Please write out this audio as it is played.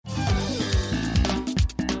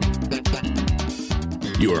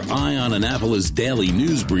Your Eye on Annapolis daily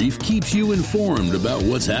news brief keeps you informed about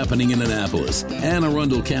what's happening in Annapolis, Anne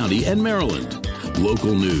Arundel County, and Maryland.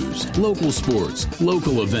 Local news, local sports,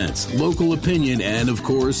 local events, local opinion, and, of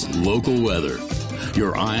course, local weather.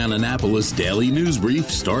 Your Eye on Annapolis daily news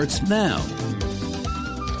brief starts now.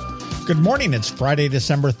 Good morning. It's Friday,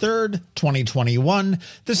 December 3rd, 2021.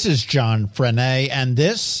 This is John Frenaye, and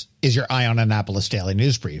this is your Eye on Annapolis daily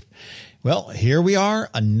news brief. Well, here we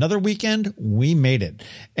are, another weekend. We made it.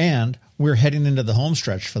 And we're heading into the home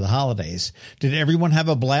stretch for the holidays. Did everyone have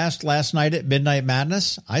a blast last night at Midnight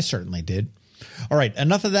Madness? I certainly did. All right,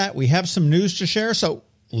 enough of that. We have some news to share, so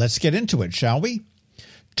let's get into it, shall we?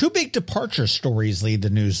 Two big departure stories lead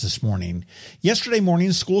the news this morning. Yesterday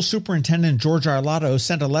morning, School Superintendent George Arlotto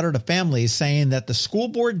sent a letter to families saying that the school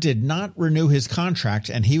board did not renew his contract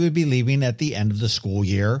and he would be leaving at the end of the school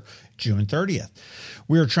year, June 30th.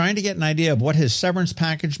 We are trying to get an idea of what his severance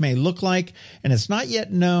package may look like, and it's not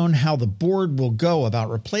yet known how the board will go about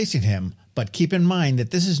replacing him, but keep in mind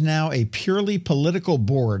that this is now a purely political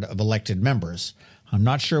board of elected members. I'm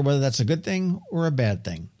not sure whether that's a good thing or a bad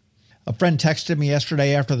thing. A friend texted me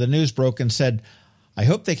yesterday after the news broke and said, I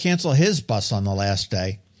hope they cancel his bus on the last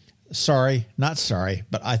day. Sorry, not sorry,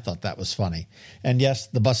 but I thought that was funny. And yes,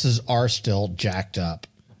 the buses are still jacked up.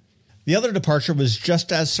 The other departure was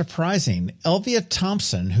just as surprising. Elvia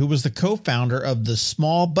Thompson, who was the co-founder of the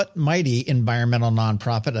small but mighty environmental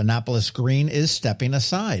nonprofit Annapolis Green, is stepping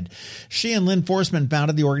aside. She and Lynn Forsman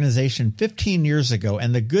founded the organization 15 years ago,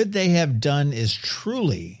 and the good they have done is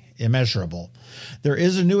truly immeasurable. There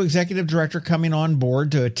is a new executive director coming on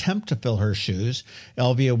board to attempt to fill her shoes.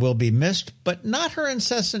 Elvia will be missed, but not her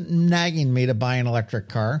incessant nagging me to buy an electric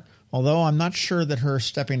car. Although I'm not sure that her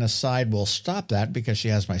stepping aside will stop that because she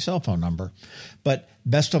has my cell phone number. But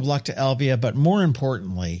best of luck to Elvia, but more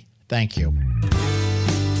importantly, thank you.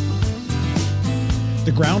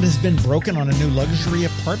 The ground has been broken on a new luxury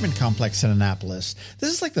apartment complex in Annapolis. This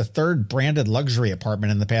is like the third branded luxury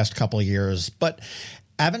apartment in the past couple of years, but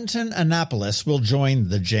Aventon Annapolis will join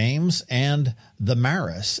the James and the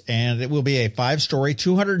Maris, and it will be a 5-story,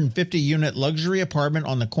 250-unit luxury apartment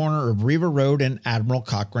on the corner of Riva Road and Admiral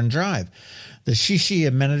Cochran Drive. The Shishi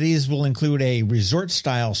amenities will include a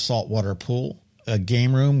resort-style saltwater pool, a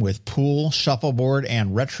game room with pool, shuffleboard,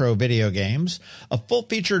 and retro video games, a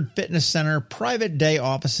full-featured fitness center, private day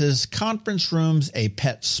offices, conference rooms, a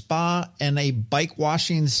pet spa, and a bike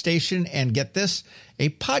washing station, and get this, a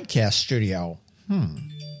podcast studio.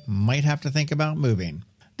 Might have to think about moving.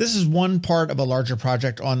 This is one part of a larger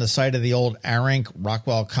project on the site of the old Arank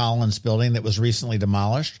Rockwell Collins building that was recently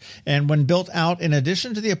demolished. And when built out, in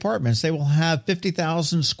addition to the apartments, they will have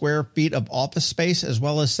 50,000 square feet of office space as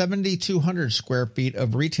well as 7,200 square feet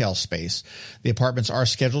of retail space. The apartments are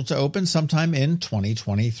scheduled to open sometime in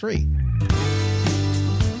 2023.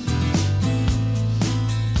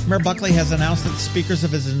 Mayor Buckley has announced that the speakers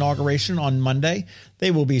of his inauguration on Monday,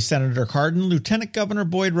 they will be Senator Cardin, Lieutenant Governor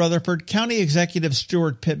Boyd Rutherford, County Executive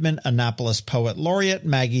Stuart Pittman, Annapolis Poet Laureate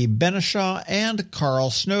Maggie Benishaw, and Carl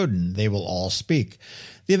Snowden. They will all speak.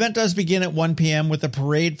 The event does begin at 1 p.m. with a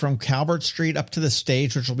parade from Calvert Street up to the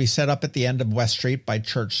stage, which will be set up at the end of West Street by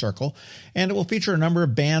Church Circle, and it will feature a number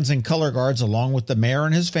of bands and color guards along with the mayor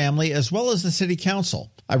and his family, as well as the city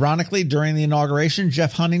council. Ironically, during the inauguration,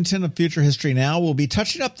 Jeff Huntington of Future History Now will be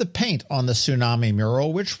touching up the paint on the tsunami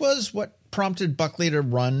mural, which was what prompted Buckley to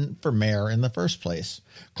run for mayor in the first place.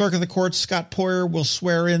 Clerk of the Court Scott Poyer will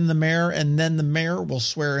swear in the mayor, and then the mayor will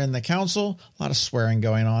swear in the council. A lot of swearing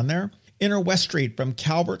going on there. Inner West Street from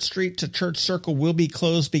Calvert Street to Church Circle will be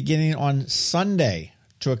closed beginning on Sunday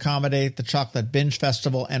to accommodate the Chocolate Binge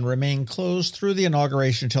Festival and remain closed through the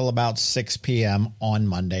inauguration until about 6 p.m. on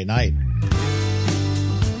Monday night.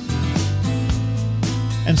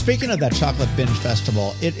 And speaking of that Chocolate Binge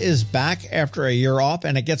Festival, it is back after a year off,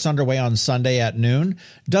 and it gets underway on Sunday at noon.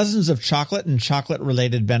 Dozens of chocolate and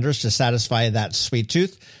chocolate-related vendors to satisfy that sweet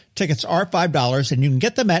tooth. Tickets are $5, and you can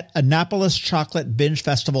get them at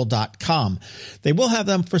AnnapolisChocolateBingeFestival.com. They will have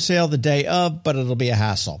them for sale the day of, but it'll be a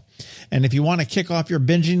hassle. And if you want to kick off your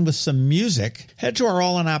binging with some music, head to our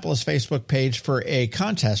All Annapolis Facebook page for a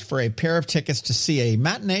contest for a pair of tickets to see a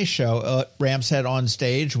matinee show at Ram's Head on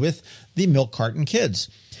Stage with the Milk Carton Kids.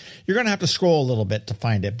 You're going to have to scroll a little bit to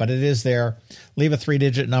find it, but it is there. Leave a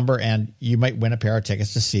 3-digit number, and you might win a pair of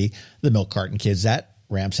tickets to see the Milk Carton Kids at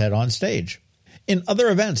Ram's Head on Stage. In other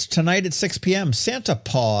events, tonight at 6 p.m., Santa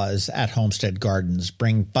Paws at Homestead Gardens.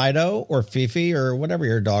 Bring Fido or Fifi or whatever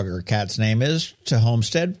your dog or cat's name is to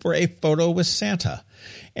Homestead for a photo with Santa.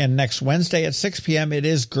 And next Wednesday at 6 p.m., it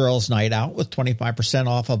is Girls' Night Out with 25%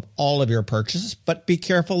 off of all of your purchases. But be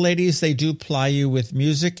careful, ladies. They do ply you with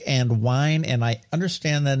music and wine, and I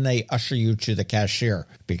understand then they usher you to the cashier.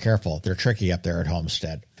 Be careful. They're tricky up there at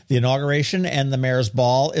Homestead. The inauguration and the Mayor's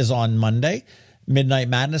Ball is on Monday. Midnight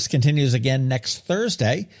Madness continues again next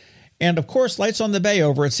Thursday. And, of course, Lights on the Bay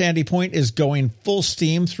over at Sandy Point is going full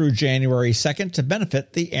steam through January 2nd to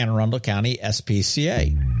benefit the Anne Arundel County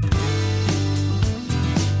SPCA.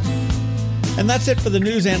 And that's it for the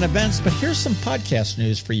news and events, but here's some podcast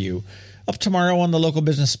news for you. Up tomorrow on the Local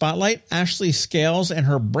Business Spotlight, Ashley Scales and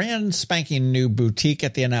her brand spanking new boutique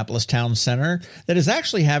at the Annapolis Town Center that is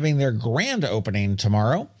actually having their grand opening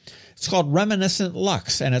tomorrow. It's called Reminiscent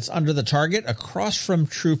Luxe, and it's under the Target across from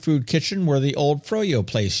True Food Kitchen where the old Froyo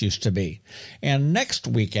place used to be. And next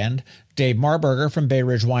weekend, Dave Marburger from Bay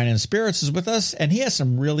Ridge Wine and Spirits is with us, and he has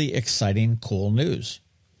some really exciting, cool news.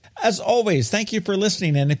 As always, thank you for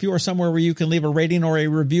listening, and if you are somewhere where you can leave a rating or a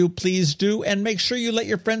review, please do, and make sure you let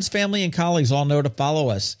your friends, family, and colleagues all know to follow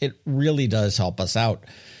us. It really does help us out.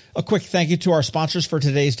 A quick thank you to our sponsors for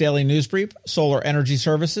today's Daily News Brief, Solar Energy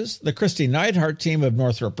Services, the Christy Neidhart team of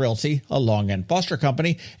Northrop Realty, a Long and Foster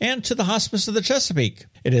company, and to the Hospice of the Chesapeake.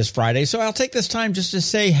 It is Friday, so I'll take this time just to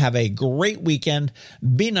say have a great weekend,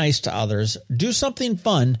 be nice to others, do something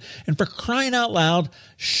fun, and for crying out loud,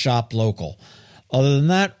 shop local. Other than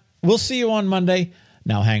that, we'll see you on Monday.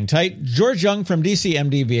 Now hang tight. George Young from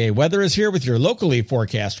DCMDVA Weather is here with your locally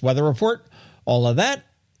forecast weather report. All of that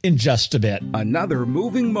in just a bit. Another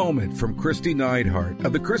moving moment from Christy Neidhart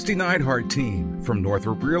of the Christy Neidhart team from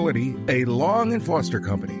Northrop Realty, a Long and Foster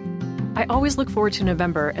company. I always look forward to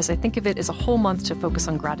November as I think of it as a whole month to focus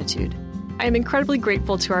on gratitude. I am incredibly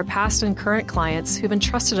grateful to our past and current clients who've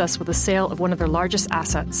entrusted us with the sale of one of their largest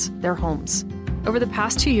assets, their homes. Over the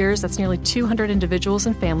past 2 years, that's nearly 200 individuals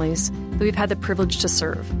and families that we've had the privilege to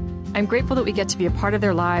serve. I'm grateful that we get to be a part of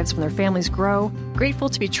their lives when their families grow, grateful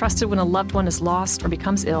to be trusted when a loved one is lost or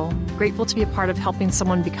becomes ill, grateful to be a part of helping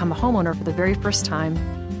someone become a homeowner for the very first time,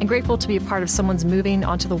 and grateful to be a part of someone's moving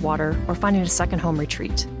onto the water or finding a second home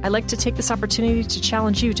retreat. I'd like to take this opportunity to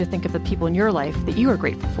challenge you to think of the people in your life that you are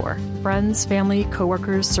grateful for. Friends, family,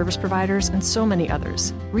 coworkers, service providers, and so many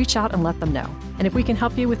others. Reach out and let them know. And if we can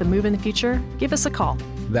help you with a move in the future, give us a call.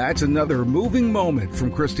 That's another moving moment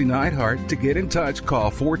from Christy Neidhart. To get in touch, call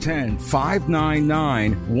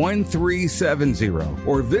 410-599-1370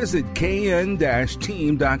 or visit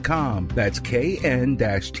kn-team.com. That's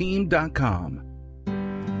kn-team.com.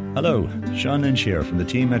 Hello, Sean Lynch here from the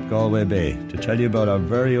team at Galway Bay to tell you about our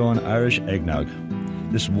very own Irish eggnog.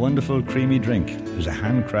 This wonderful creamy drink is a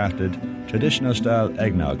handcrafted, traditional-style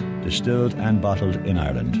eggnog distilled and bottled in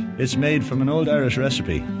Ireland. It's made from an old Irish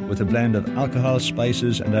recipe with a blend of alcohol,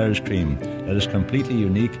 spices and Irish cream that is completely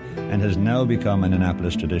unique and has now become an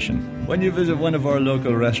Annapolis tradition. When you visit one of our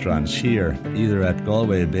local restaurants here, either at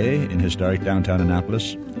Galway Bay in historic downtown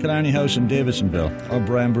Annapolis, Killarney House in Davidsonville or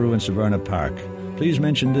Brian Brew in Severna Park, please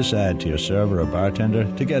mention this ad to your server or bartender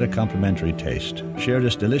to get a complimentary taste. Share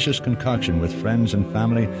this delicious concoction with friends and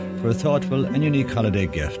family for a thoughtful and unique holiday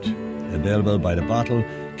gift. Available by the bottle,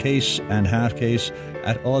 case and half case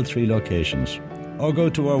at all 3 locations. Or go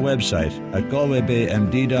to our website at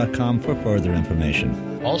galwaybaymd.com for further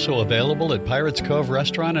information. Also available at Pirates Cove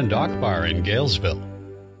Restaurant and Dock Bar in Galesville.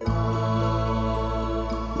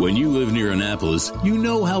 When you live near Annapolis, you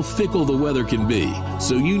know how fickle the weather can be.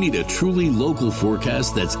 So you need a truly local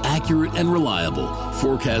forecast that's accurate and reliable.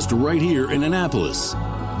 Forecast right here in Annapolis.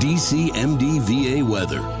 DCMDVA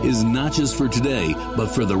weather is not just for today, but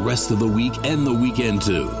for the rest of the week and the weekend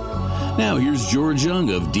too. Now here's George Young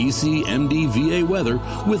of DCMDVA weather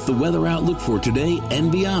with the weather outlook for today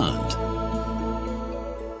and beyond.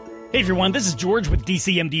 Hey everyone, this is George with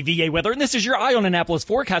DCMDVA Weather, and this is your Eye on Annapolis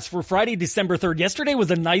forecast for Friday, December 3rd. Yesterday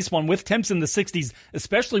was a nice one with temps in the 60s,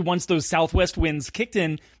 especially once those southwest winds kicked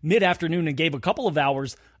in mid-afternoon and gave a couple of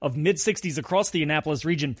hours of mid-60s across the Annapolis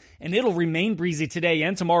region. And it'll remain breezy today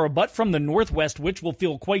and tomorrow, but from the northwest, which will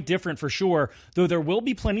feel quite different for sure, though there will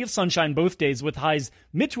be plenty of sunshine both days with highs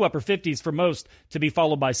mid to upper 50s for most, to be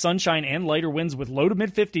followed by sunshine and lighter winds with low to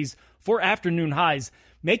mid-50s for afternoon highs,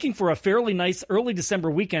 making for a fairly nice early December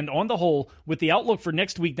weekend on the whole, with the outlook for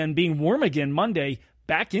next week then being warm again Monday,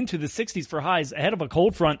 back into the 60s for highs ahead of a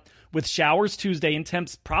cold front, with showers Tuesday and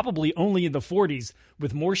temps probably only in the 40s,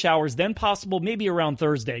 with more showers then possible maybe around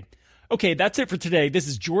Thursday. Okay, that's it for today. This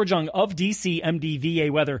is George Young of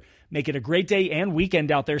DCMDVA Weather. Make it a great day and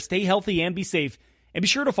weekend out there. Stay healthy and be safe, And be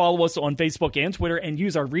sure to follow us on Facebook and Twitter and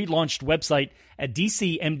use our relaunched website at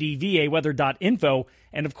dcmdvaweather.info.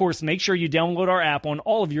 And of course, make sure you download our app on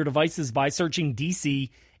all of your devices by searching DC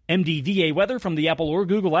MDVA Weather from the Apple or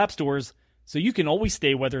Google App Stores so you can always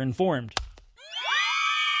stay weather informed.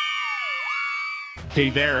 Hey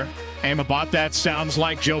there, Amabot, that sounds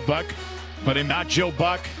like Joe Buck, but I'm not Joe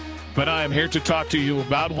Buck. But I am here to talk to you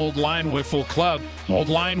about Old Line Wiffle Club. Old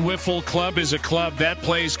Line Wiffle Club is a club that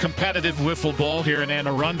plays competitive wiffle ball here in Anne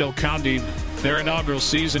Arundel County. Their inaugural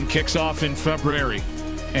season kicks off in February,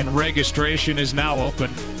 and registration is now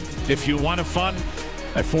open. If you want a fun,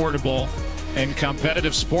 affordable, and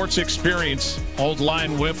competitive sports experience, Old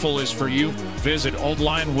Line Wiffle is for you. Visit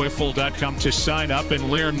oldlinewiffle.com to sign up and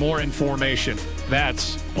learn more information.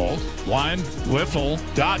 That's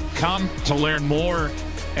oldlinewiffle.com to learn more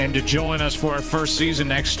and to join us for our first season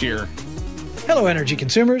next year. Hello, energy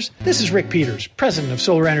consumers. This is Rick Peters, president of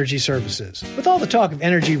Solar Energy Services. With all the talk of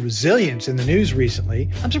energy resilience in the news recently,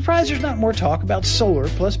 I'm surprised there's not more talk about solar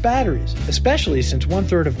plus batteries, especially since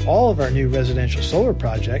 1/3 of all of our new residential solar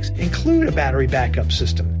projects include a battery backup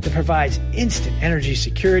system that provides instant energy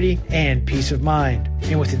security and peace of mind.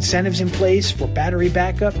 And with incentives in place for battery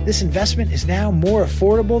backup, this investment is now more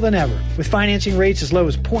affordable than ever. With financing rates as low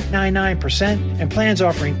as 0.99% and plans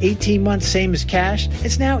offering 18 months same as cash,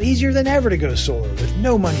 it's now easier than ever to go solar with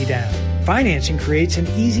no money down. Financing creates an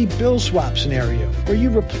easy bill swap scenario where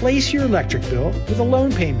you replace your electric bill with a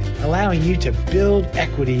loan payment, allowing you to build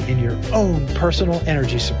equity in your own personal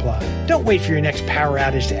energy supply. Don't wait for your next power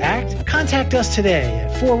outage to act. Contact us today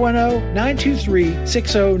at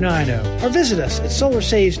 410-923-6090 or visit us at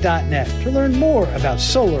solarsaves.net to learn more about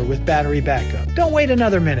solar with battery backup. Don't wait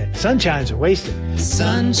another minute. Sunshine's are wasted.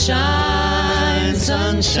 Sunshine,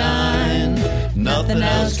 sunshine, nothing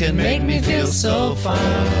else can make me feel so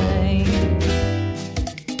fine.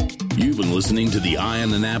 You've been listening to the Eye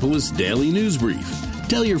on Annapolis Daily News Brief.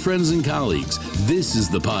 Tell your friends and colleagues, this is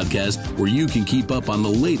the podcast where you can keep up on the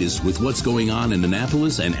latest with what's going on in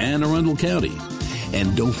Annapolis and Anne Arundel County.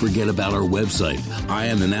 And don't forget about our website,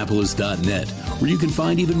 eyeonannapolis.net, where you can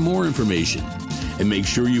find even more information. And make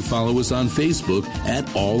sure you follow us on Facebook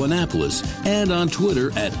at All Annapolis and on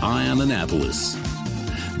Twitter at Eye on Annapolis.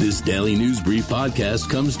 This Daily News Brief podcast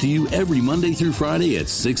comes to you every Monday through Friday at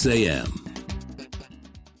 6 a.m.